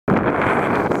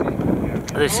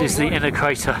This is the inner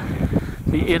crater,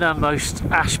 the innermost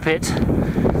ash pit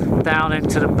down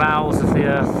into the bowels of the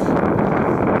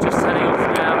earth. Just heading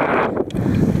off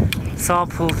now,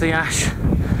 sampled the ash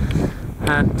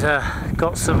and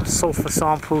got some sulphur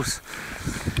samples.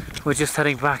 We're just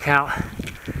heading back out,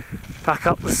 back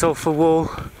up the sulphur wall,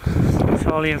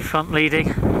 Charlie in front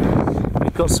leading.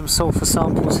 We've got some sulphur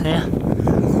samples here.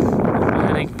 We're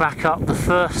heading back up the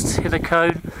first inner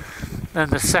cone,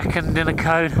 then the second inner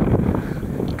cone,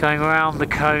 going around the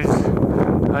cones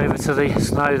over to the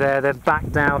snow there, then back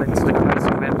down into the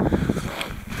crater rim.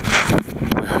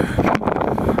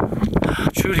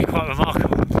 Truly quite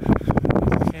remarkable.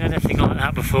 Seen anything like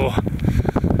that before,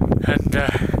 and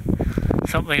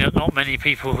something that not many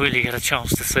people really get a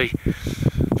chance to see.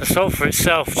 The sulphur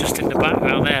itself just in the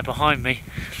background there behind me,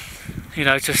 you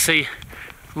know, to see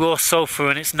raw sulphur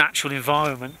in its natural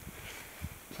environment.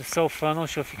 The sulphur, I'm not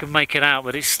sure if you can make it out,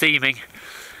 but it's steaming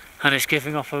and it's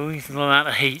giving off a reasonable amount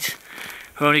of heat.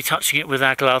 We're only touching it with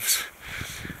our gloves.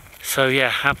 So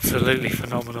yeah, absolutely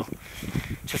phenomenal.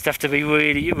 Just have to be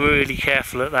really, really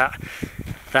careful at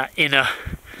that inner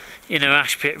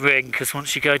ash pit ring, because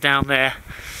once you go down there,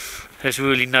 there's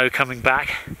really no coming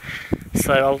back.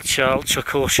 So ultra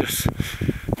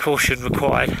caution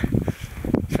required.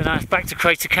 So now it's back to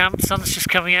crater camp. Sun's just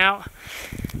coming out.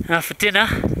 Now for dinner,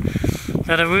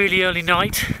 then a really early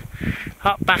night.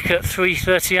 Up back at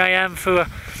 3:30 AM for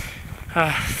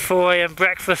a 4 AM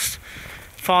breakfast,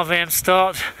 5 AM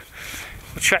start.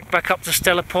 We'll trek back up to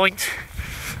Stella Point,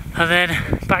 and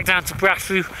then back down to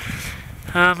Brathu,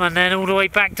 and then all the way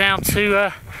back down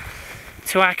to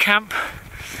our camp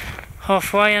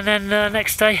halfway, and then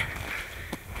next day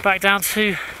back down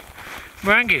to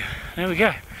Marangu. There we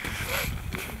go.